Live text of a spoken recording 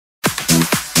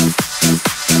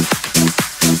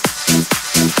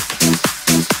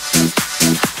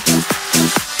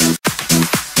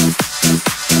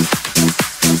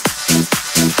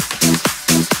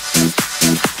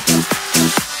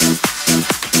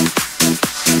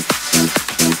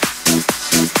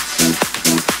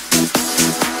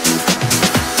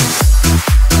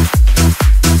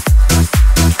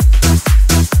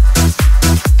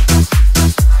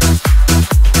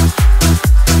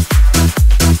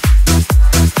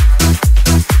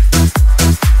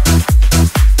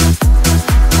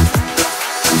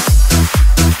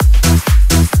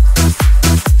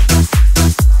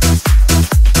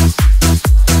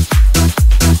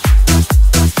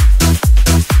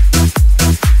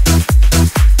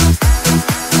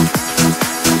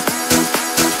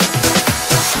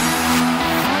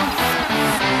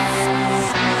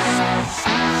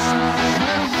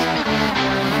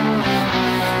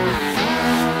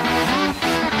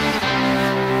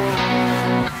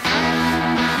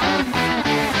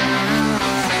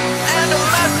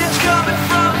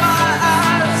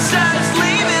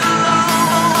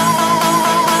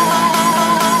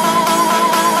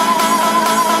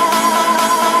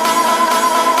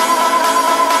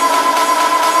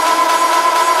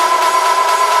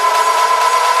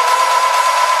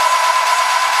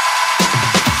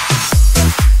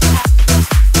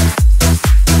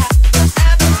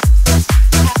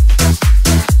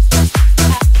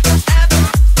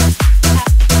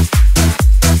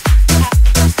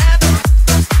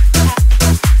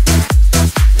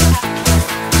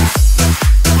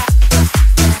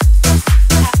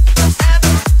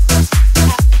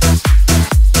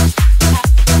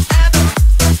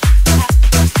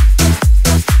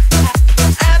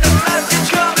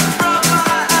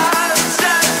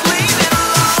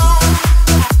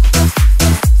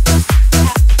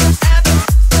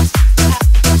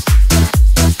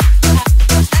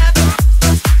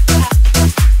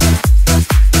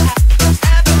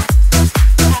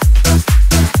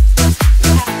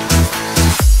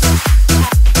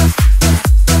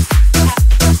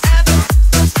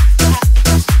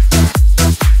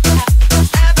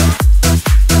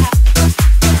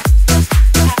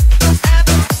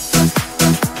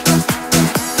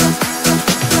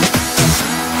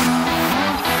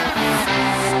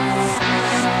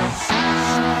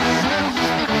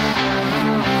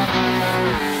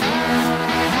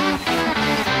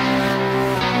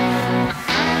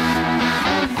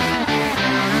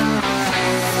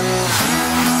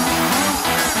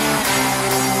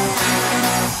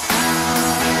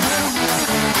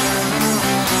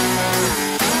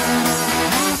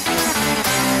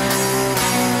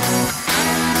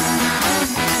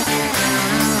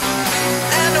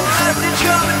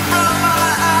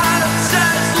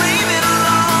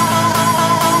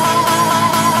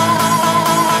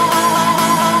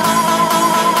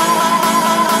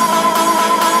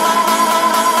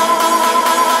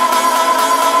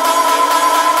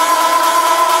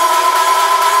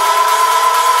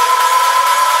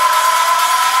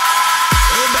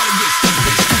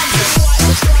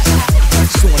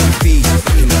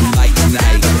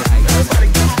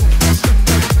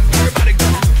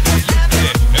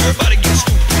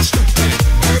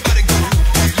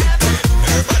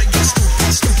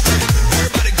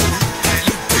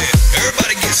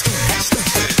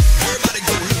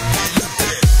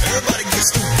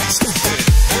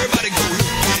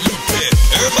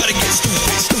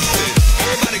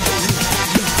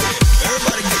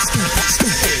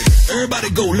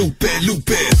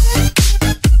stupid.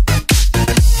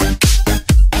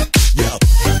 Yo.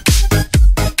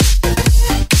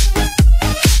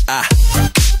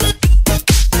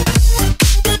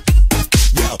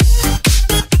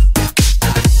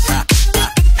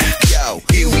 Yo,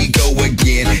 here we go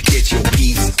again. Get your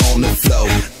piece on the floor.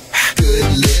 Good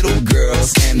little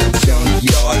girls and the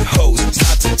junkyard hoes.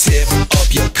 Time to tip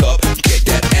up your cup. Get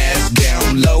that ass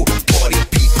down low. Party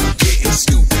people getting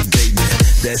stupid, baby.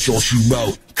 That's all she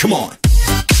wrote. Come on.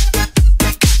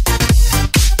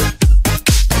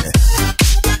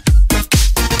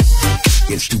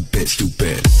 Get stupid,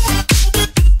 stupid.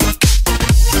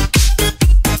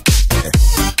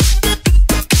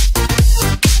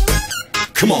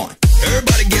 Come on.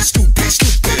 Everybody get stupid,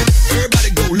 stupid. Everybody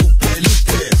go loop it, loop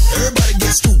it. Everybody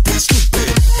get stupid,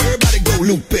 stupid. Everybody go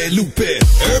loop it, loop it.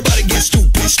 Everybody get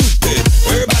stupid, stupid.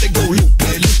 Everybody go loop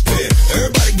it, loop it.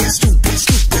 Everybody get stupid,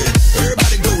 stupid.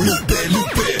 Everybody go loop it,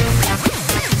 loop it.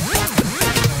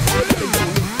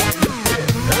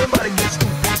 Everybody get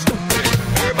stupid, stupid.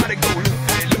 Everybody go loop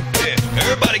it, loop it.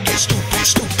 Everybody get stupid,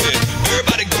 stupid.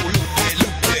 Everybody go loop it,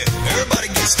 loop it. Everybody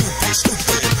get stupid,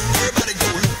 stupid.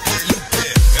 Everybody go loop it, loop it.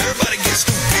 Everybody get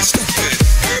stupid, stupid.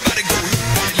 Everybody go loop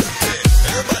it, loop it.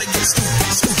 Everybody get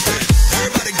stupid, stupid.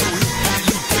 Everybody go loop it,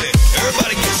 loop it.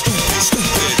 Everybody get stupid,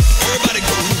 stupid. Everybody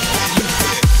go loop it, loop it.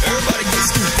 Everybody get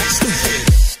stupid, stupid.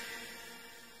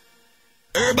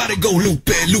 Everybody go loop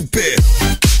it, loop it.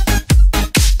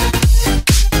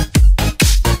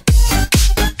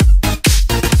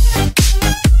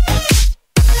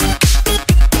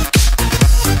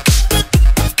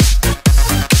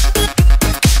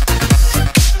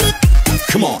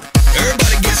 Come on.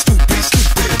 Everybody get stupid,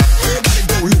 stupid. Everybody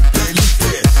go loop it, loop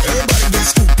it. Everybody get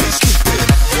stupid, stupid.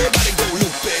 Everybody go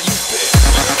loop it, loop it.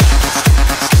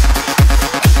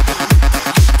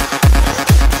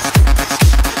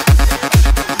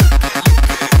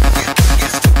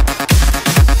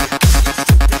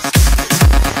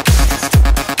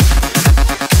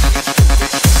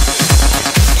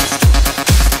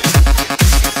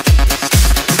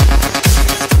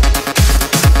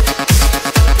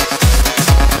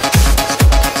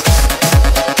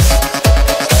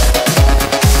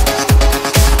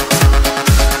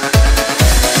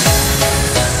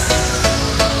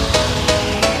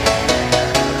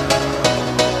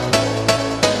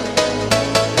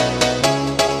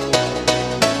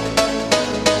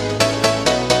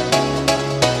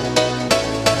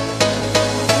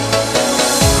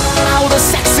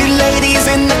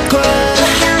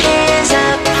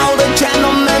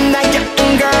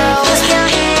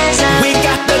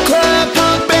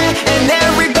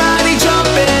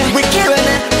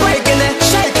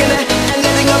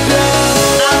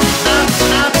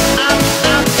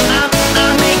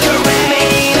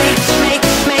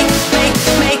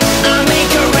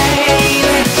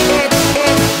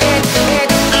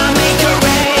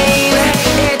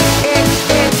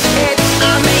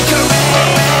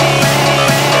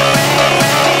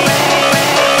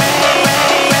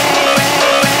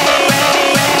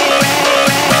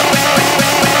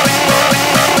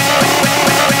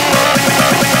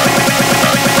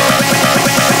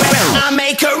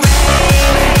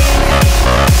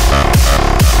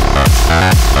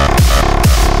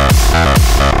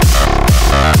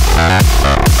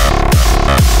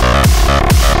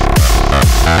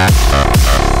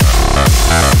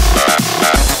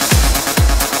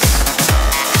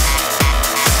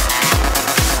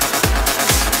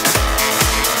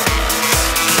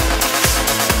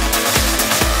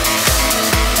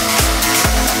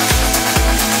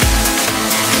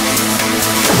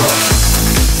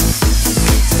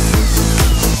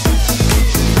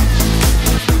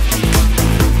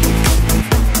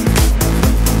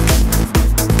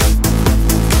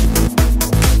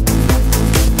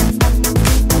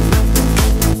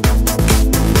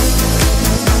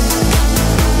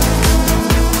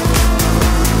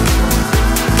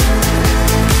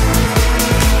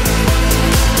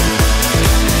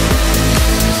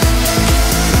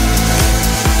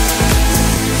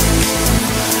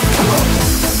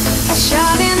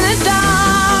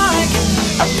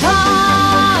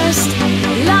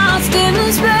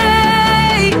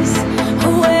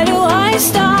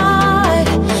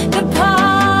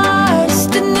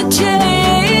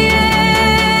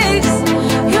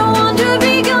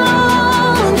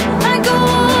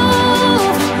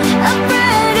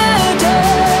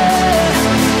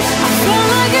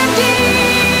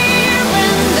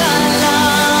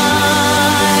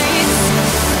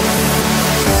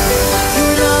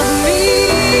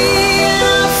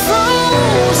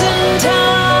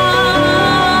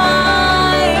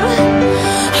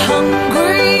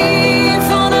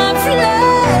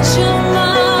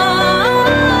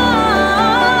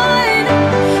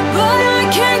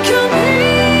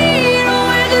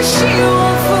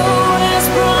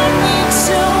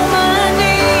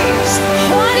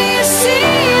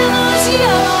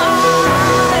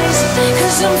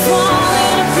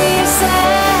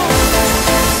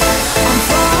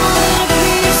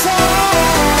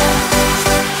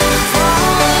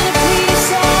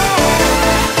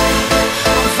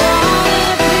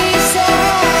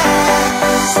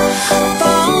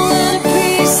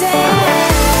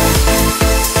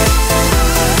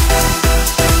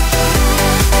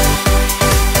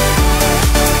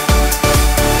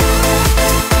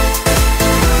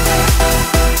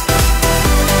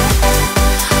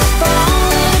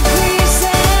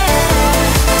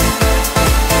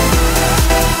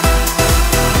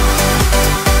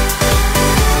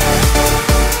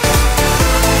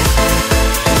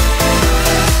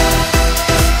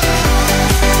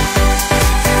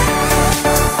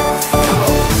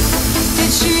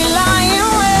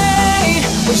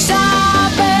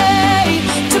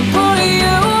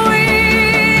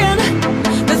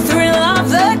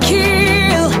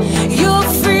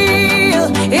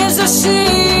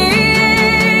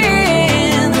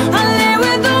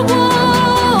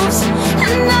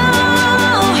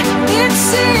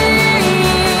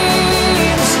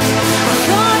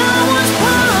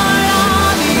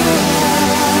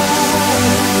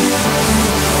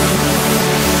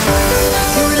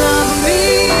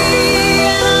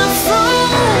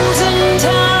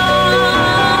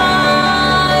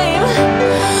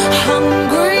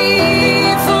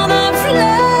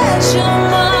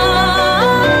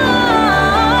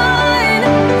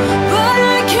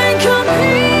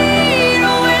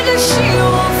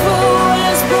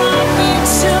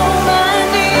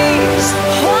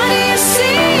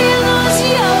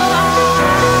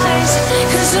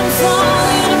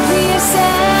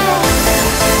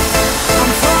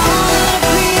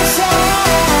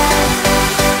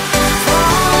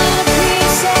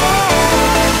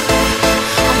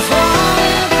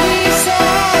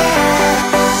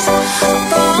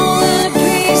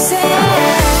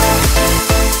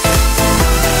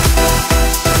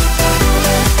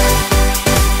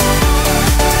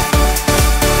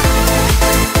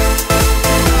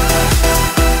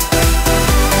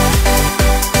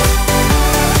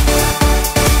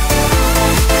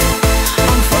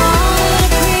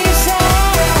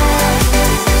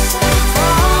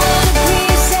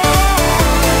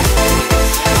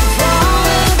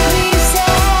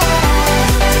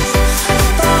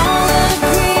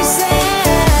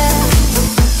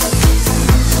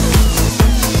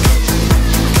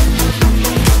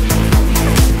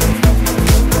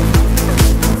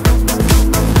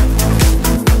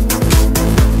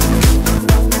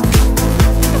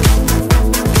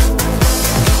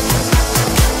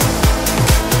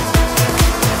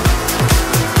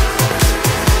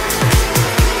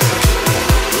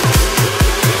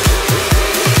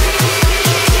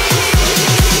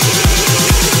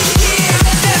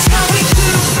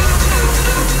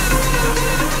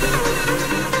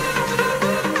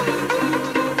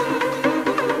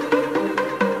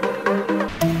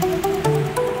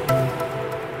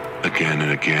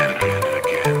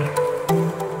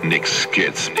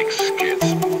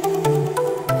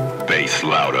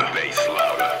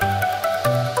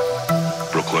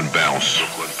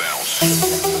 bounce.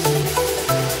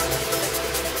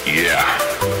 Yeah.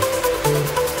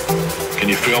 Can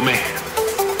you feel me?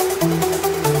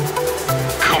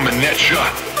 Coming at ya.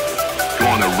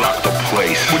 Gonna rock the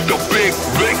place with the big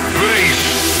bass.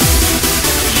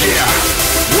 Yeah.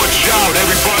 Watch out,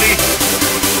 everybody.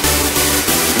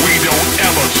 We don't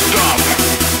ever stop.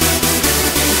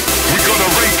 We're gonna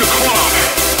raise the club.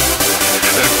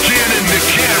 Again and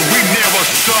again, we never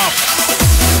stop.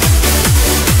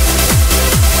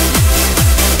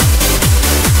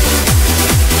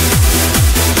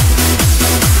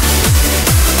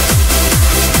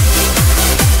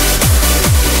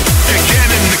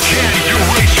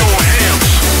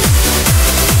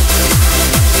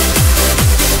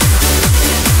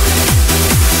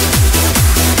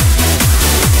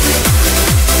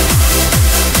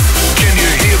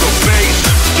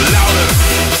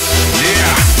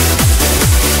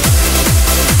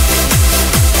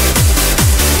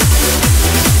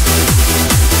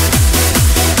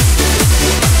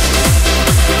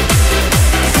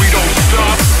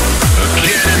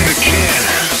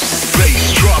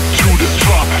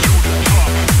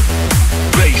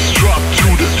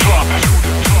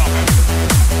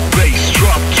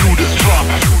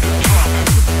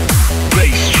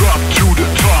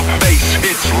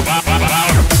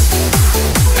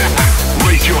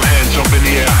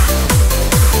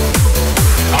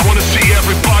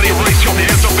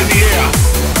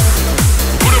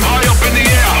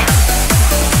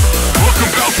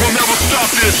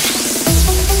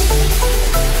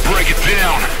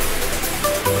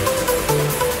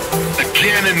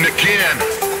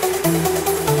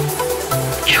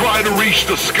 Try to reach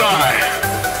the sky.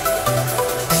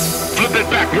 Flip it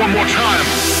back one more time.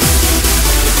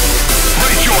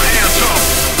 Raise your hands up.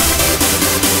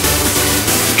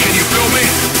 Can you feel me?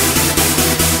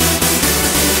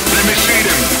 Let me see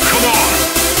them. Come on.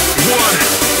 1,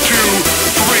 2,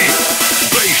 3.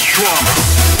 Bass drum.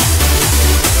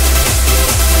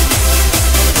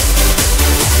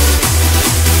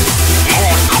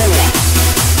 Hardcore.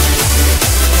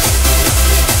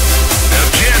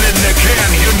 Again and again,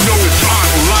 you know it's hot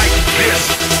like this.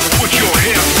 Put your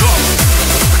hands up.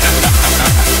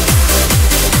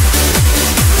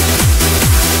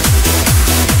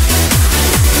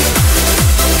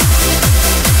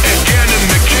 Again and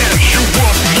again, you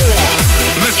want more.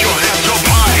 Lift your hands up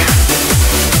high.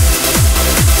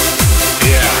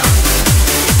 Yeah.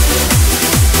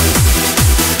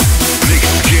 Nick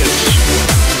Skits,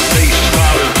 bass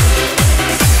louder,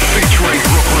 featuring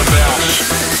Brooklyn Bounce.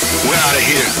 We're out of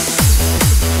here.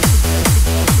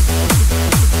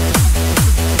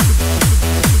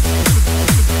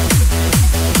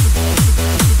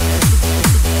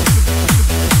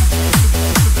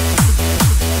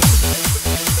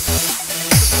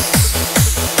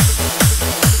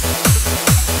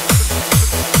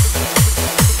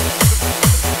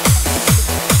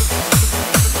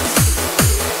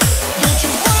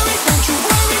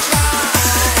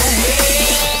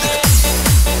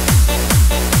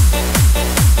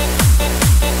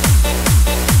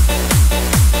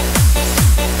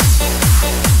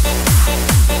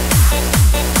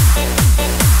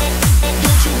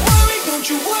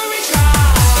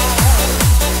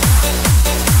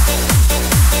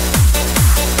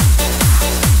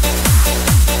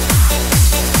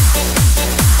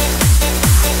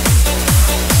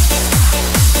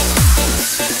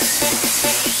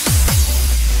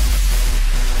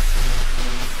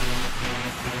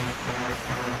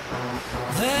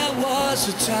 was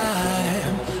a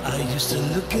time I used to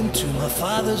look into my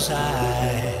father's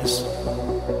eyes.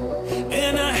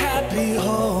 In a happy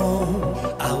home,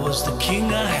 I was the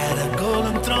king, I had a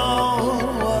golden throne.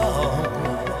 Whoa.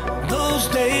 Those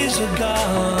days are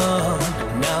gone,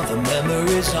 now the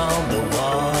memories on the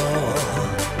wall.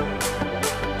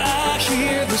 I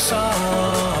hear the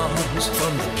songs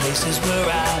from the places where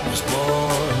I was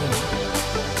born.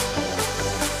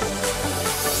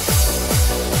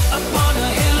 Upon a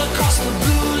hill across the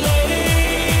blue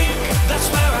lake, that's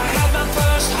where I had my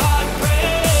first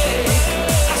heartbreak.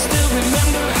 I still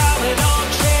remember how it all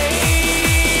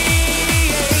changed.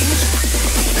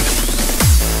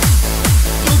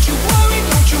 Don't you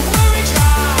worry,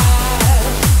 child.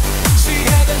 See,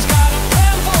 heaven's got a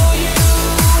plan for you.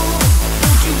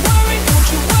 Don't you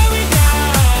worry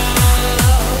now,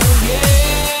 yeah.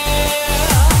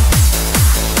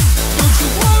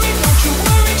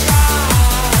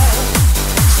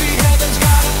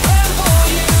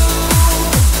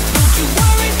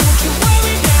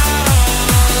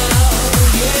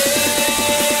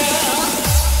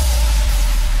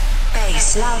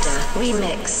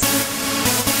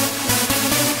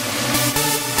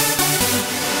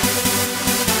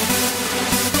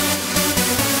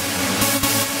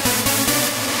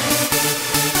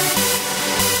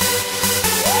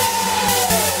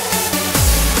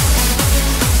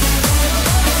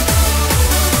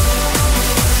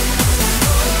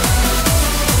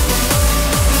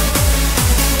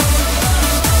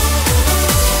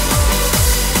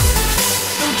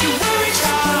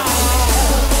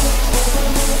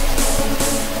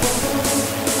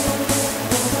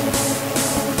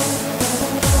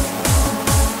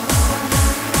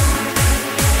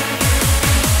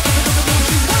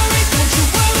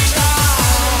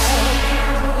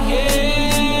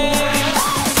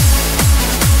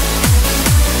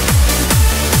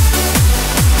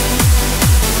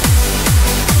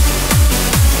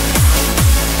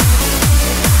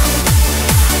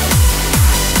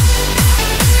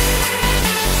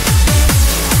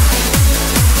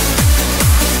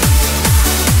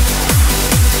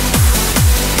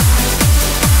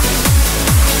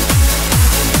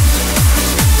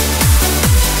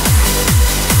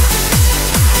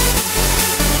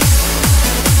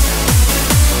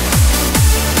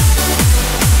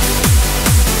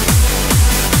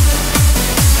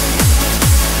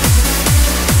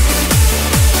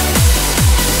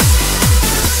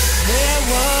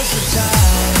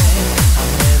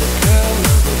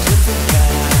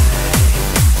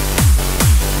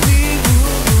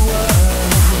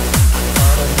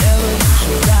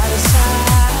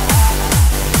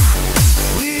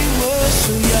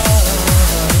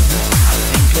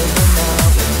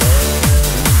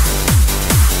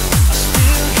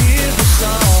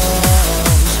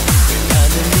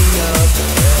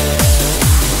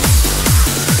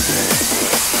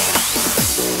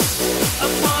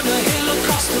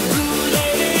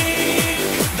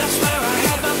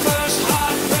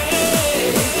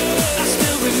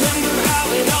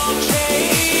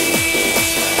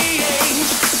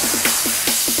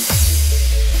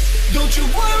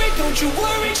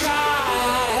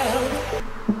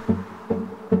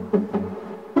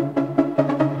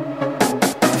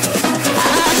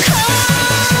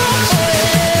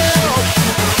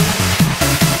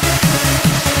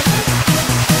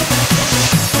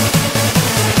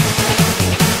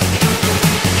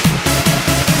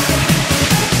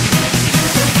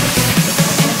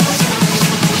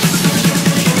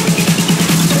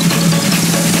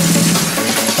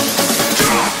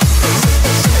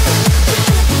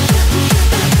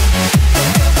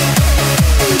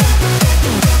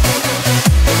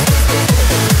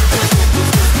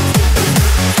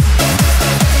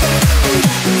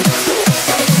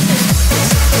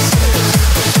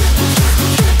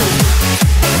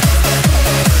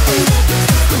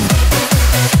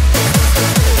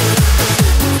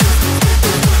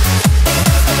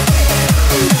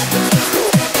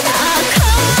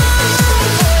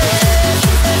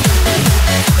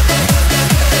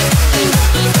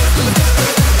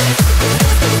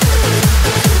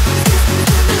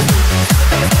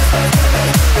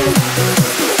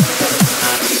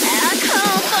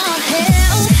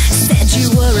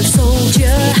 need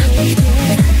you,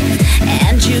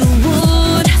 and you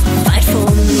would fight for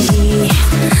me.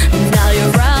 Now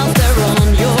you're out there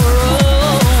on your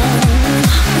own.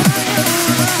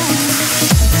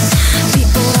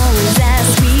 People always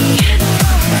ask me,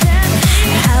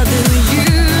 how do you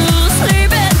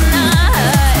sleep at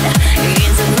night?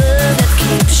 It's a love that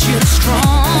keeps you strong.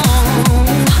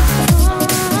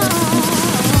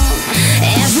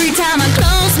 Every time I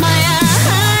close my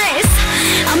eyes,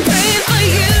 I'm praying for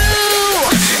you.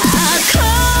 I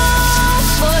call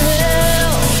for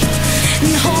help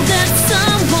and hope that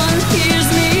someone hears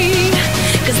me,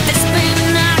 'cause this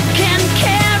pain I can't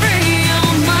carry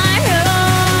on my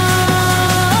own.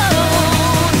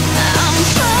 I'm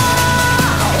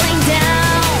falling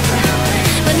down,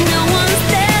 but no one's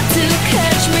there to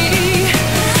catch me.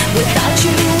 Without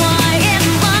you I am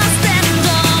lost and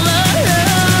all alone.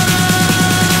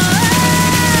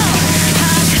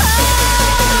 I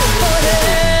call for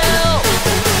help.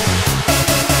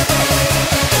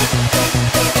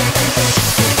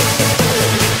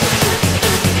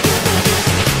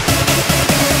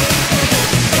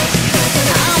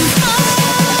 I'm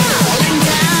falling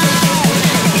down,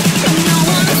 but no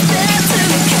one's there to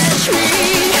catch me.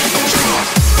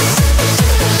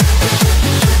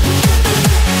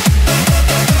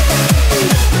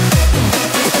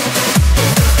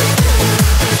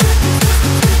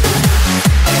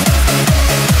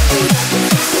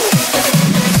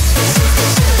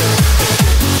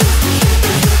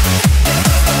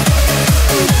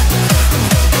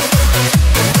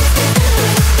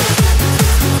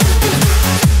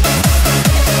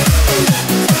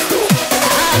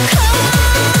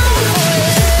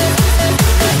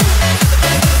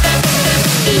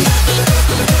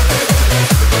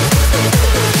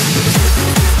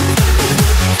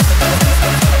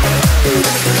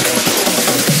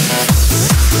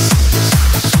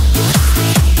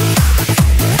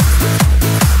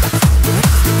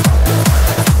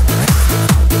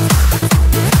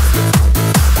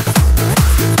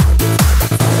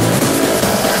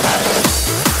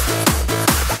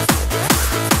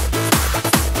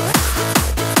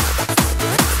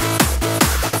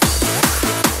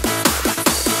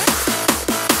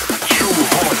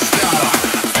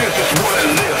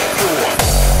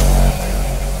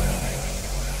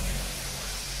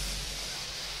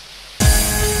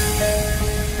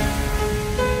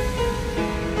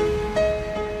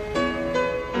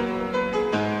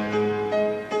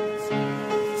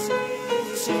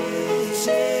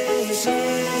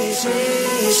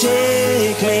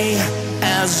 Take me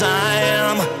as I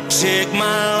am, take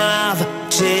my life,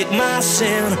 take my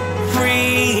sin,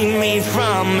 free me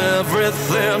from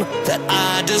everything that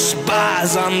I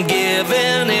despise. I'm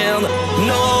giving in,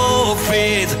 no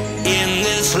faith in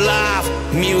this life,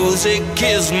 music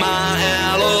is my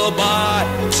alibi.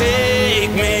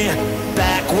 Take me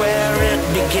back where it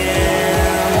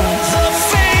begins. The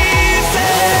faith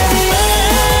in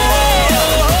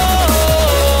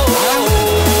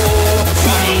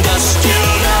from dusk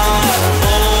till dawn.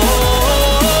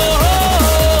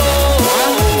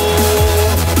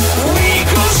 We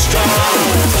go strong.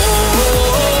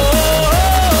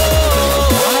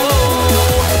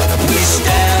 We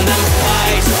stand and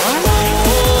fight.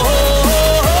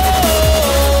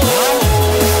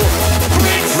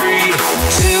 Break free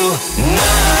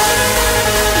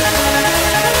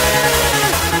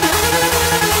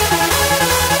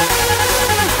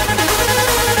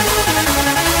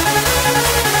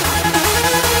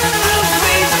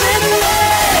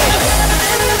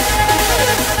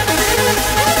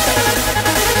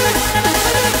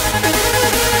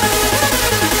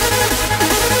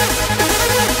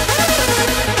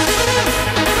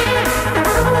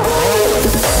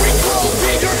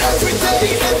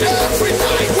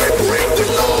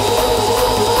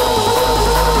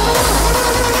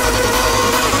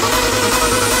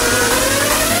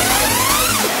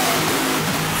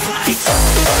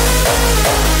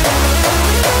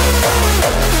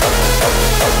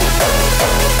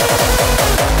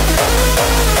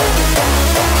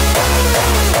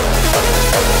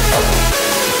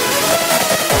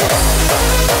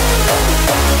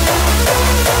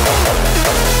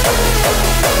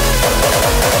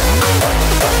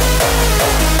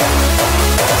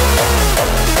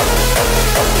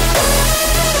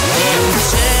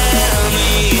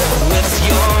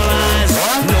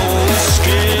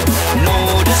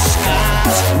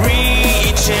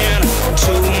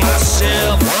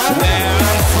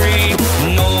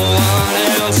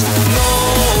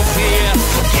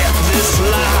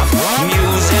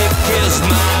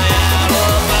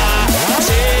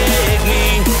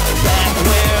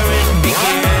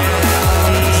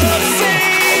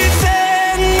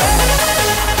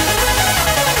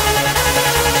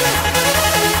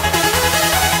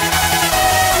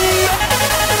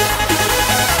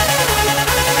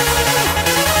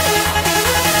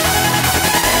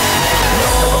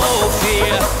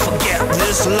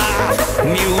this life.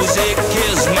 Music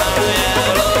is my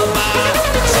alibi.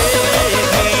 Take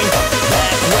me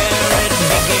back where it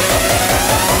began.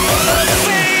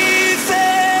 Faith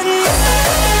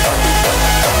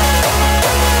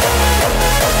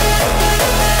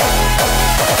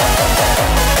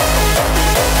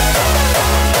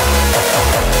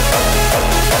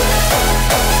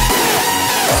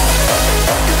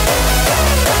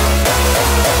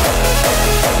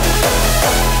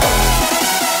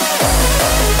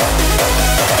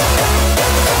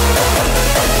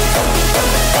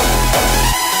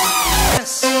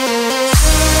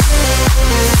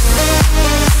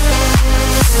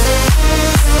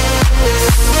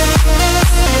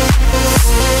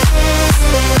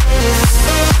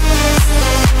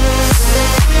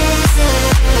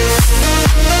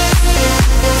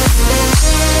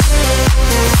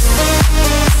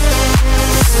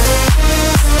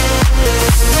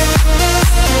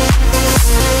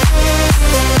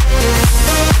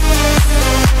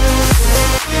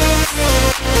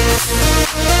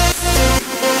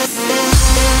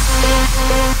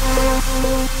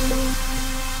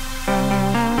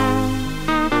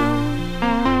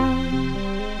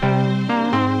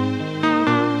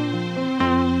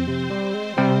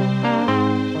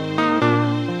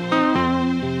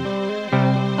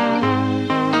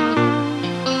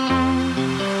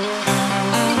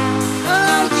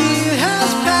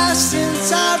in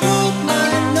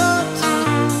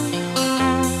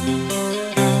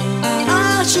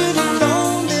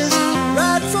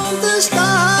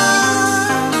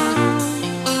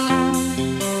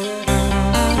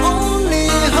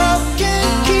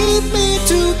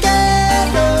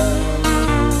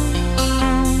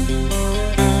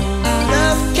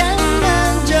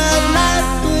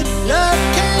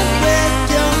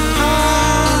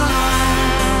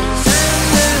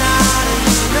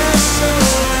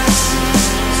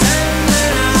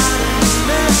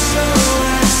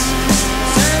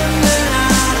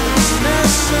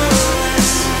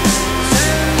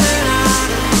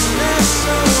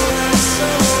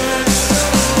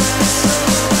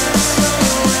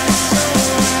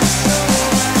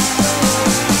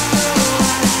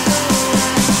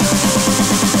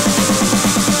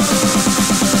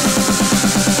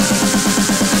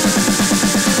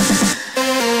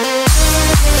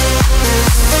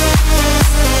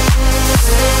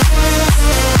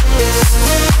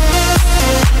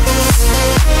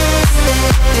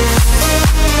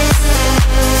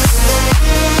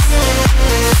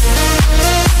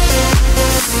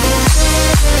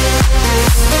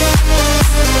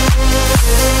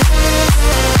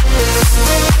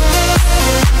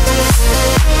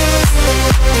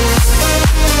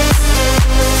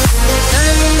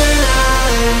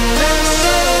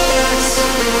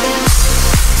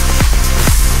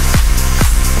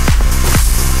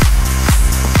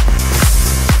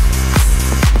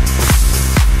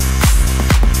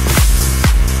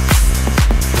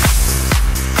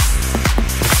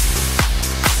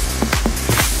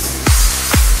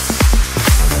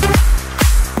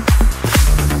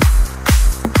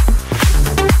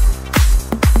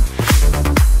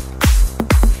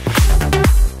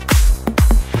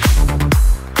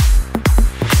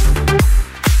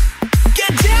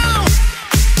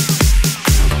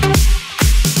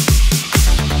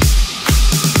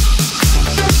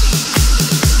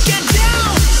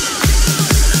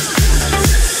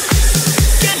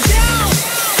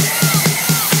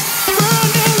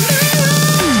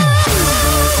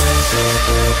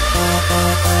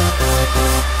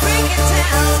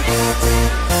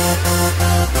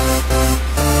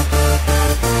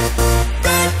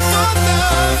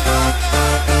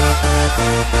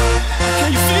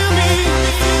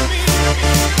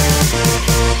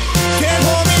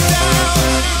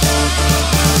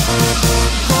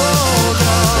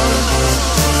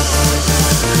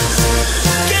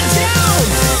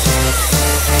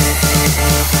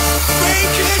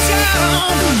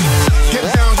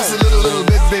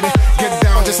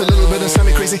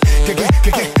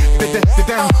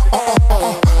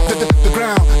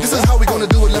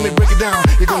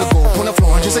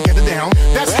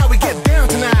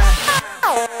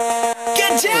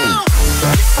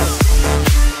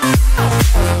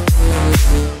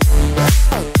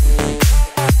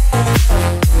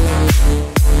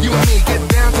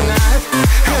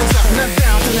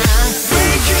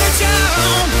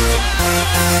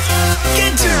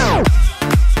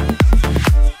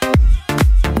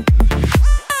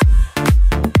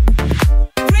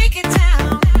Break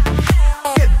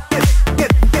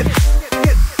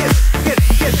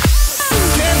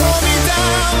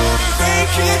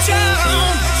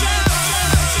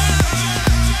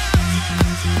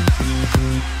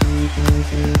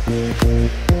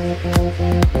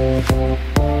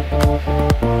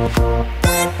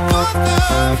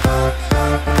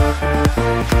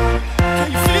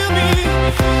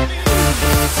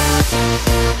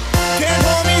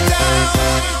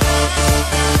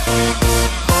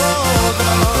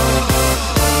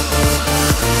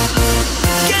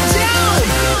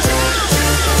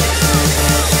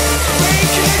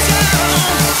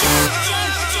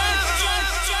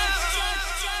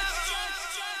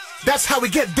That's how we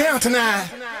get down tonight.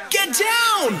 Get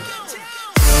down!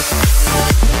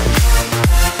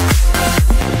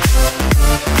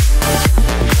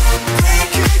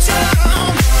 Break it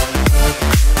down.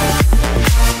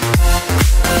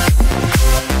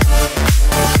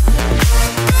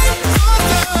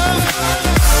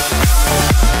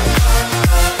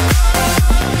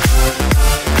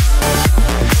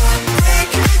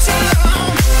 Break it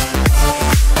down.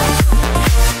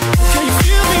 Can you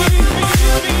feel me?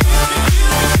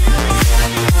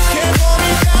 Can't hold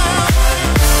me down.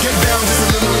 Get down just a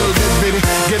little bit, baby.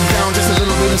 Get down just a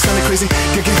little bit. It's kinda crazy.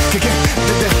 Get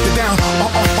down.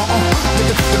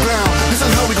 The ground. This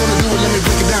is how we gonna do it. Let me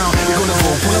break it down. We're gonna go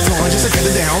on the floor just to get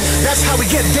it down. That's how we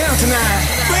get down tonight.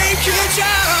 Break it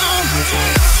down.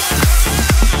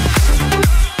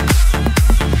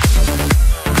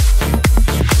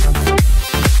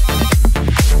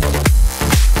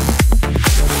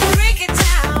 Break it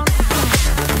down.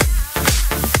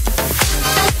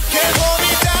 Can't hold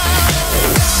me down.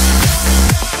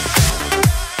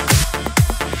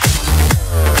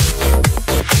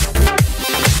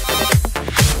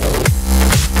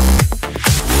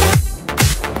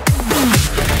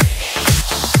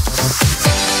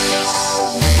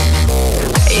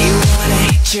 You wanna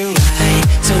hit you right,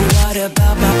 so what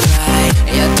about my pride?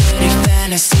 Your dirty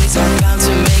fantasies are bound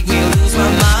to make me lose my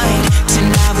mind.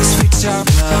 Tonight we switch our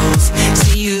roles,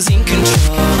 see who's in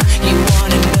control. You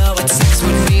wanna know what sex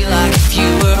would be like if you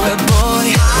were a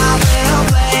boy? I will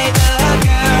play the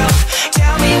girl,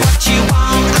 tell me what you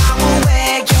want, I will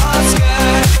wear your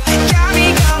skirt. Got me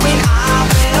going, I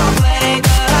will play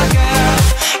the girl,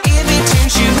 if it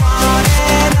turns you on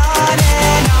and on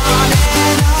and on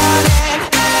and on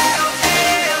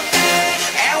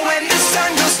and when the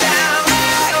sun goes down,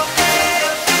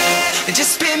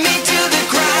 just spin me to the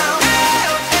ground,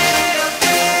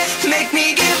 make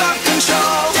me give up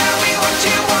control. Tell me what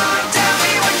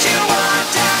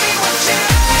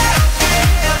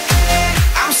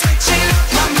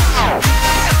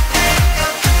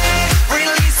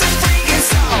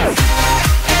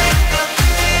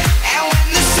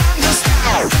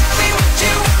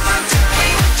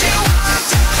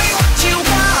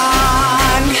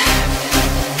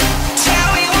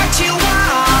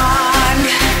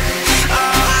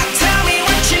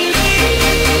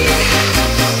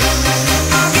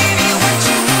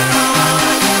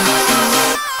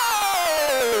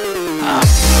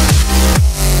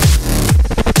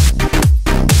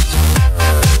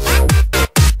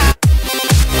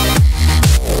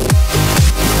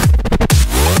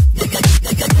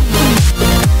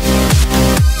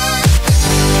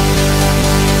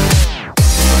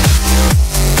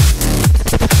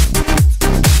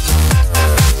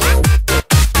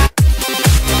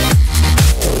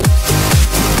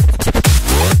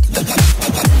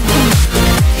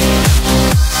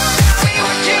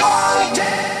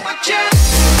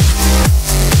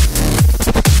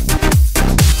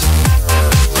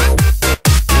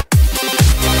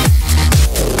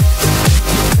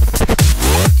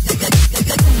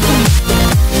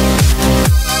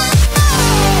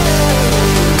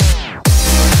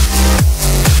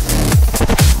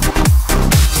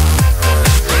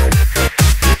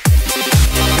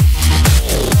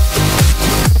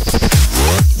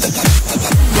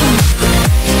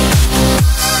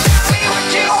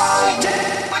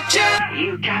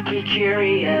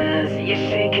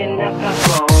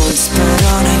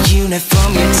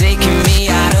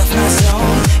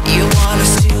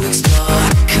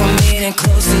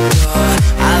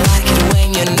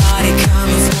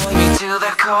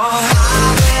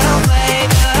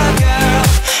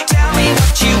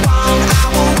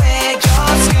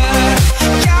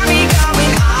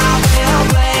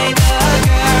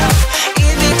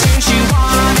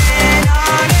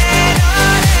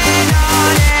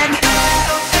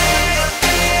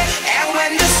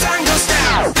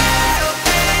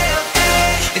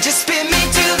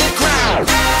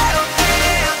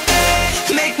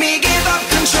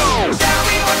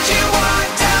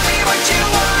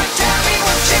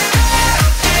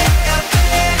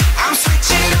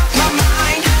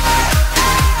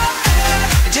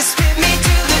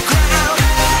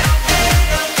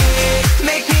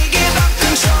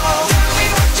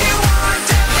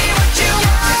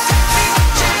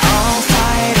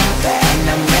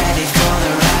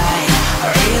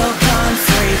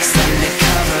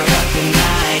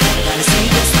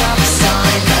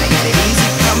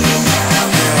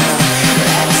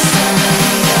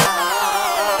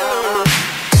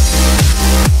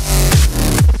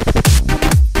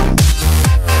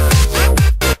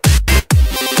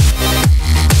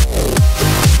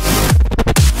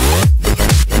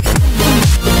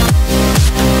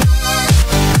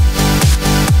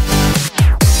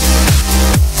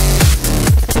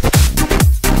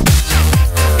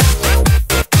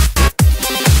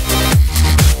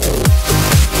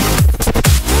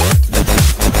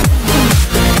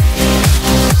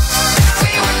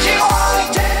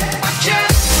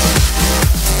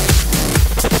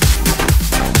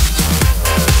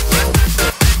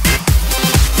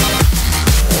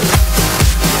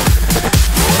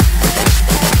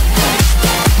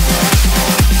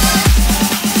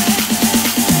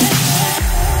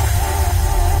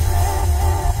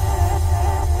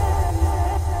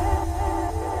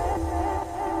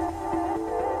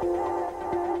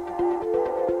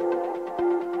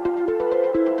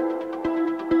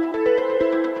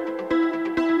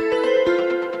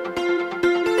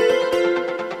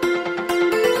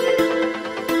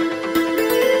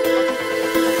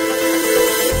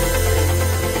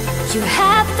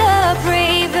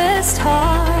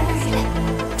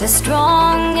the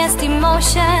strongest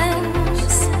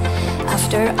emotions.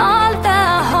 After all the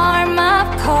harm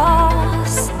I've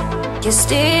caused, you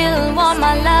still want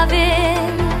my loving.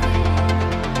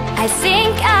 I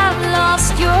think I've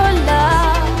lost your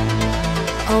love.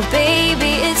 Oh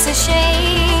baby, it's a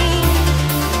shame,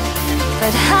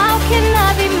 but how can I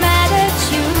be mad at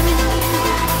you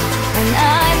when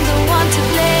I'm the one to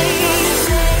blame?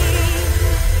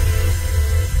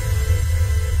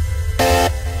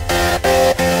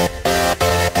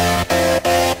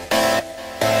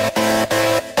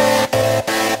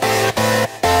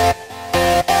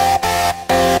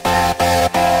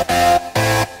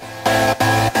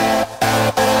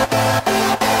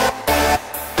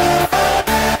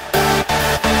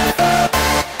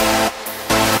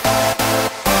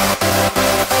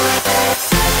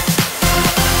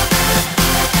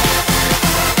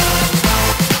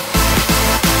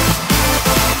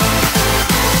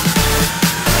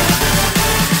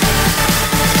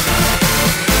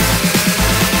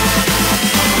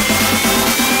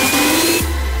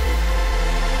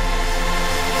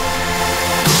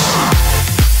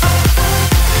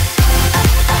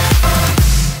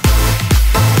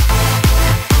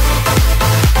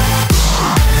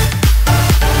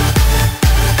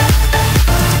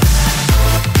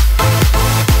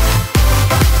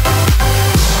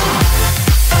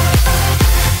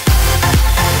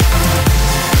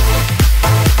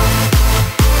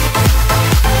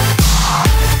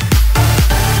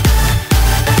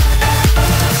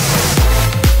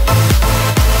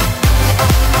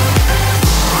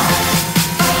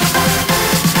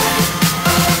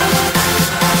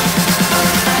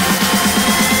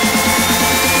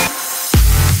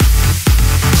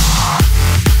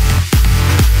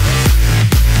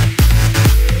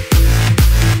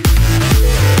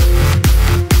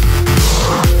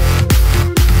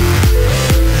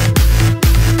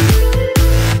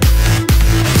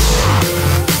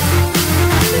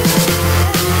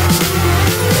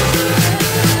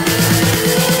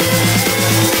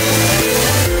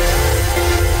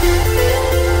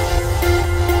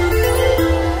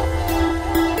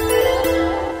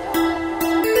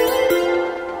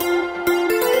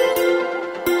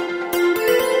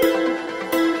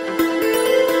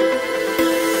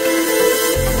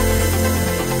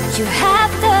 You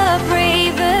have the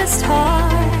bravest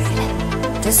heart,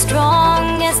 the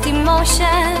strongest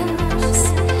emotions.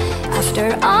 After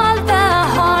all the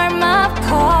harm I've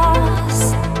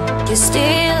caused, you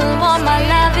still want my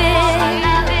loving.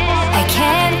 I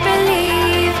can't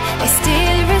believe I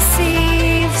still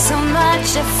receive so much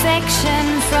affection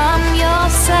from your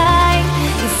side.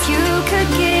 If you could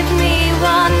give me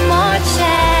one more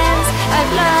chance, I'd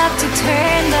love to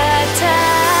turn the tide.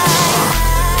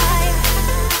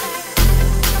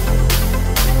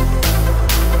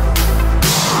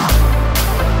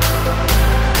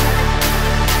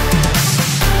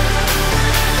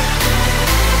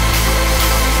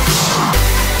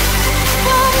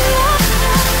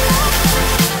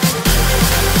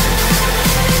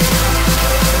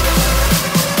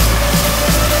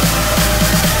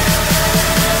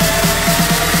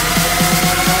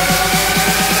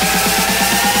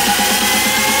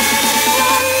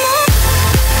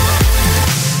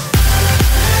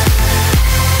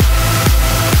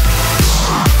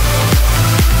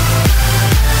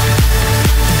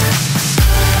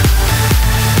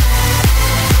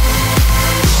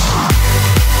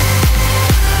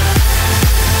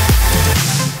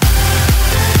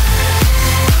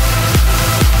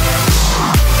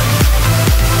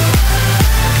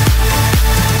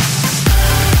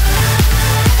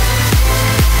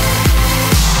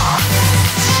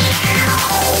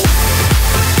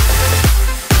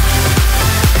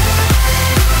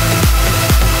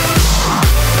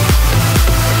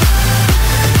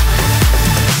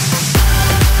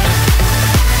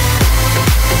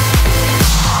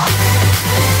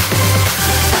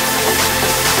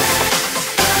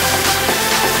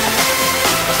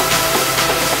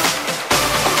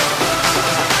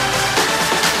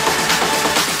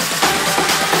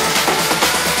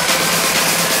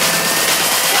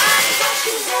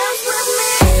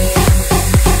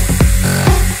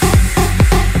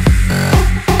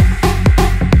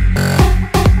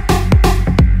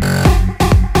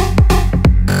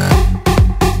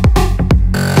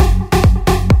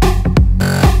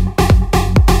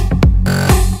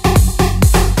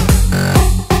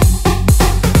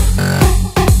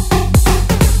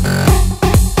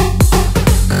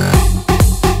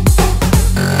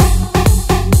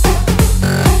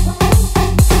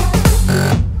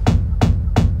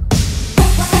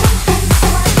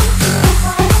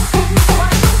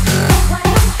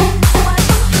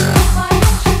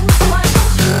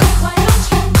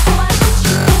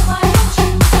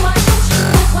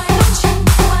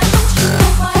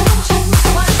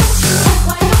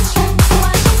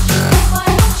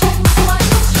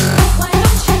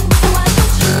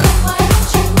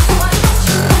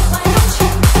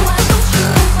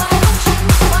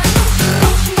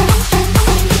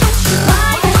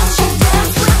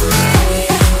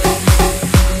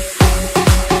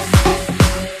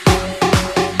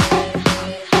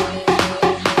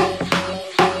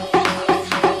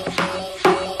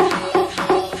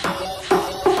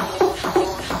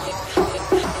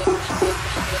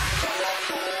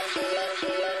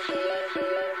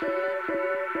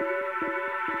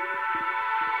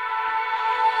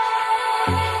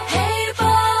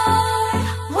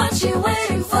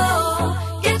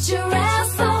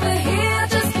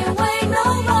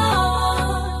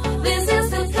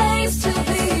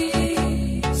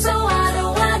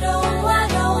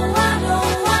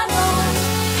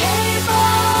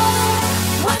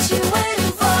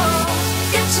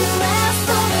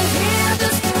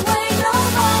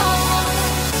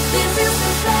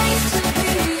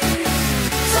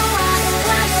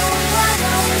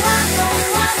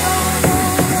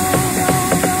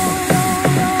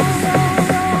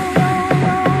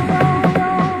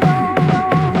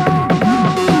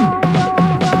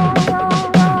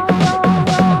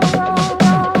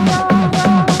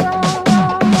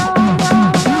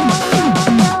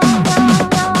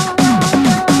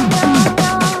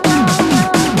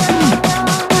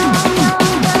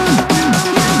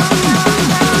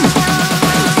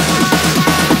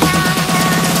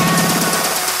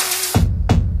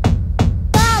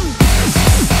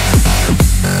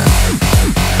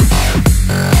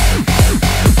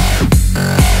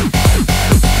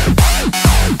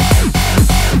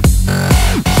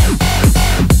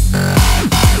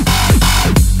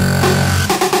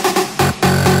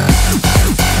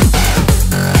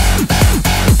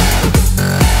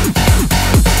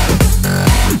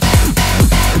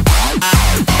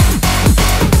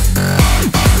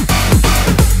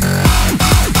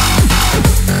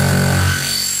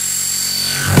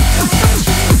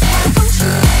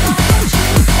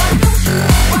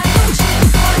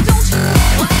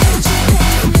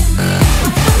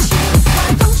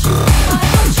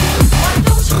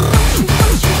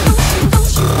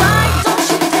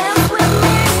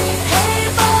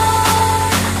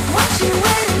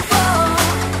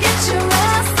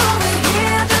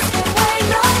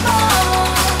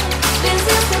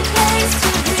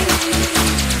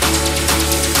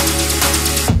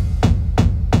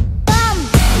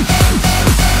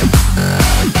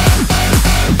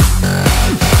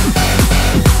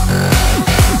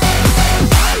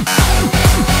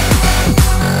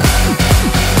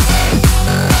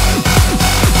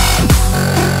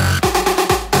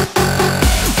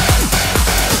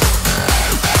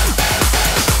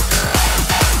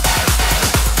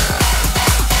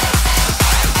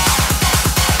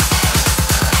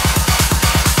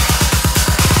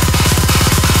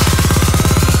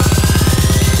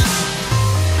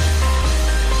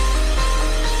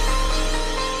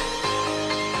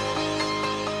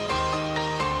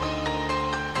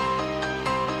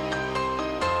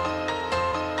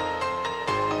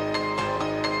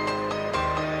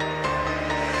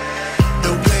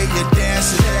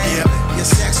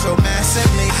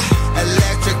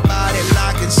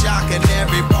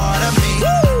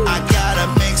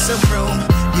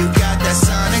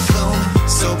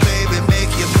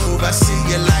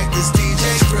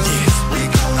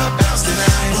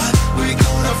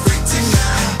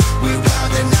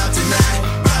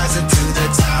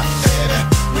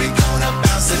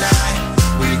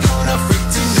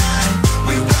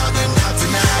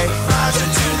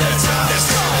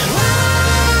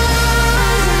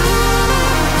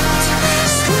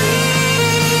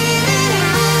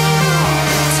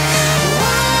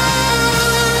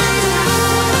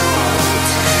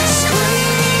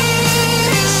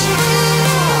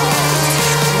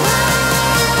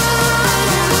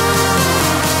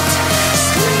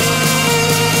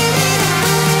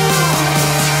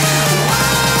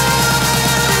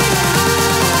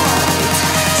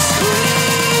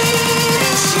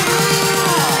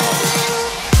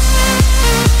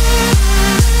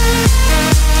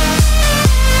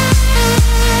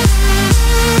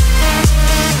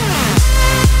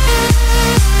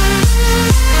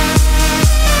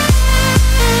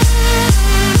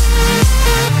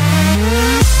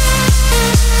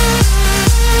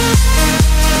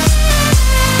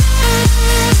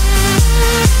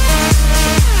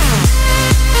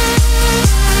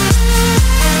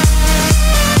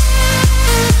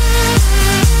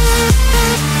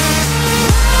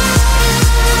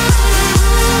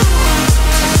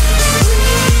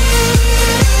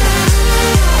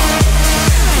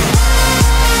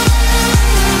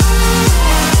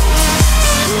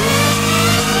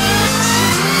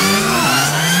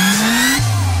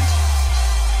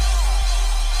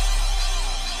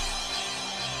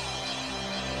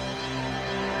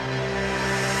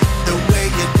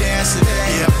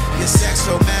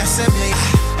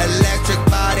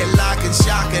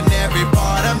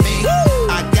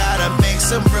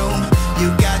 You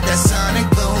got that sonic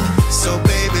boom, so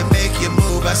baby make your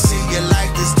move. I see you like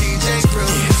this DJ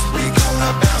groove. We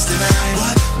gonna bounce tonight.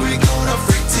 What? We gonna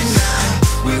freak tonight.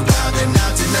 We wildin'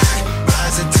 out tonight,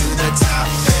 rising to the top,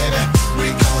 baby.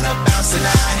 We gonna bounce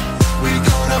tonight. We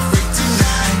gonna freak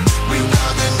tonight. We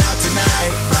wildin' out tonight,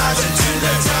 rising to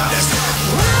the top.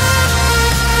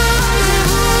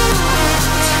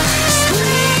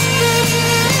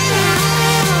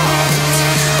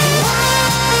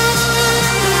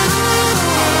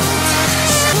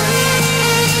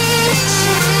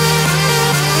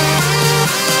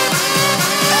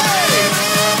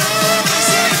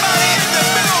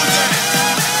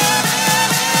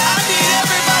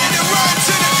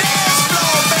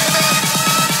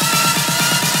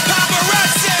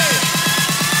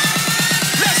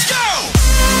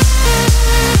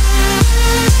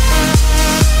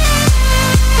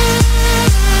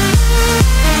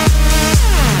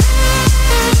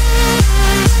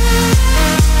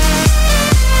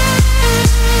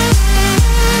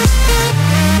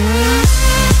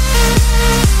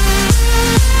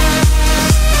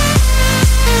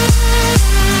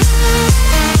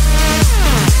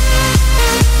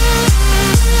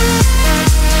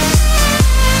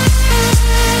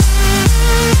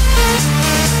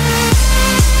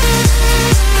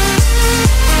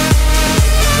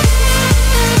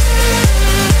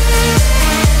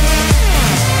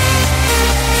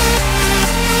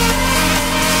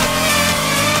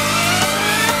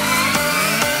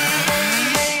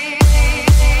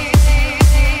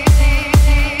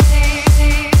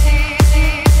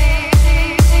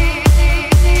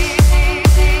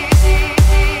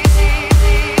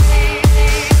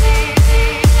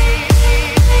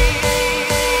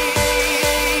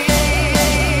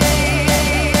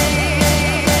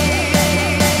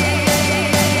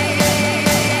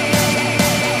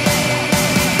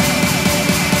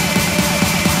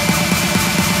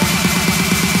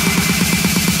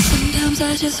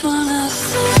 I just wanna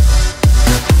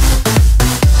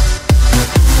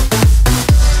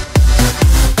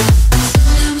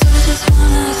Sometimes I just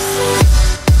wanna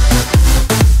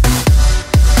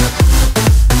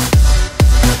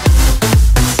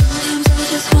Sometimes I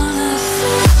just wanna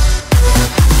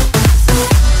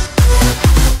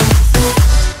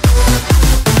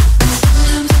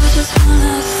Sometimes I just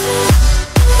wanna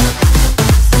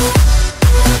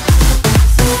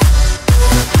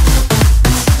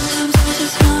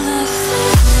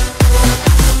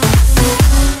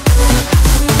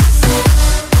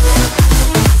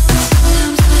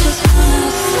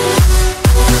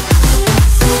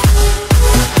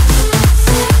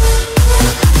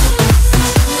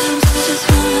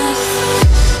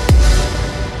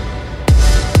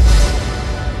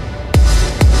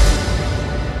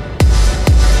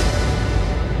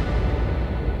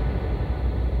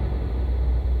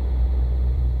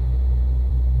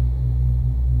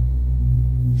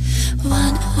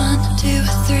One, two,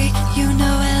 three, you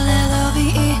know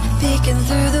LLOVE, peeking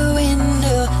through the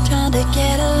window, trying to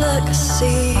get a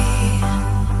look-see.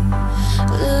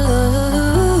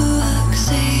 Look-see.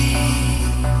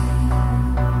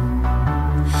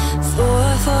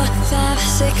 4, 4, 5,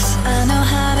 6, I know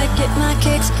how to get my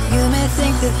kicks. You may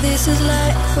think that this is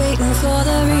like waiting for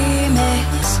the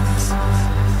remix.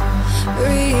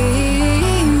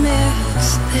 Remix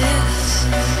this.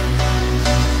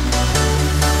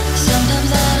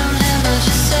 Sometimes I don't have much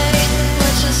to say,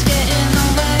 words just get in the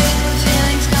way.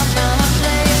 Feelings come from a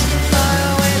place far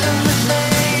away from the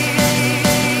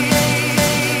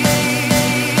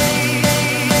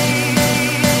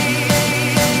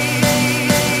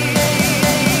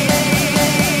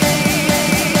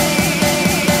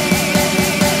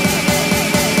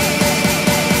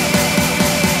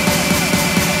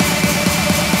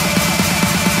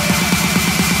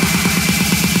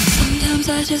Sometimes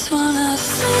I just wanna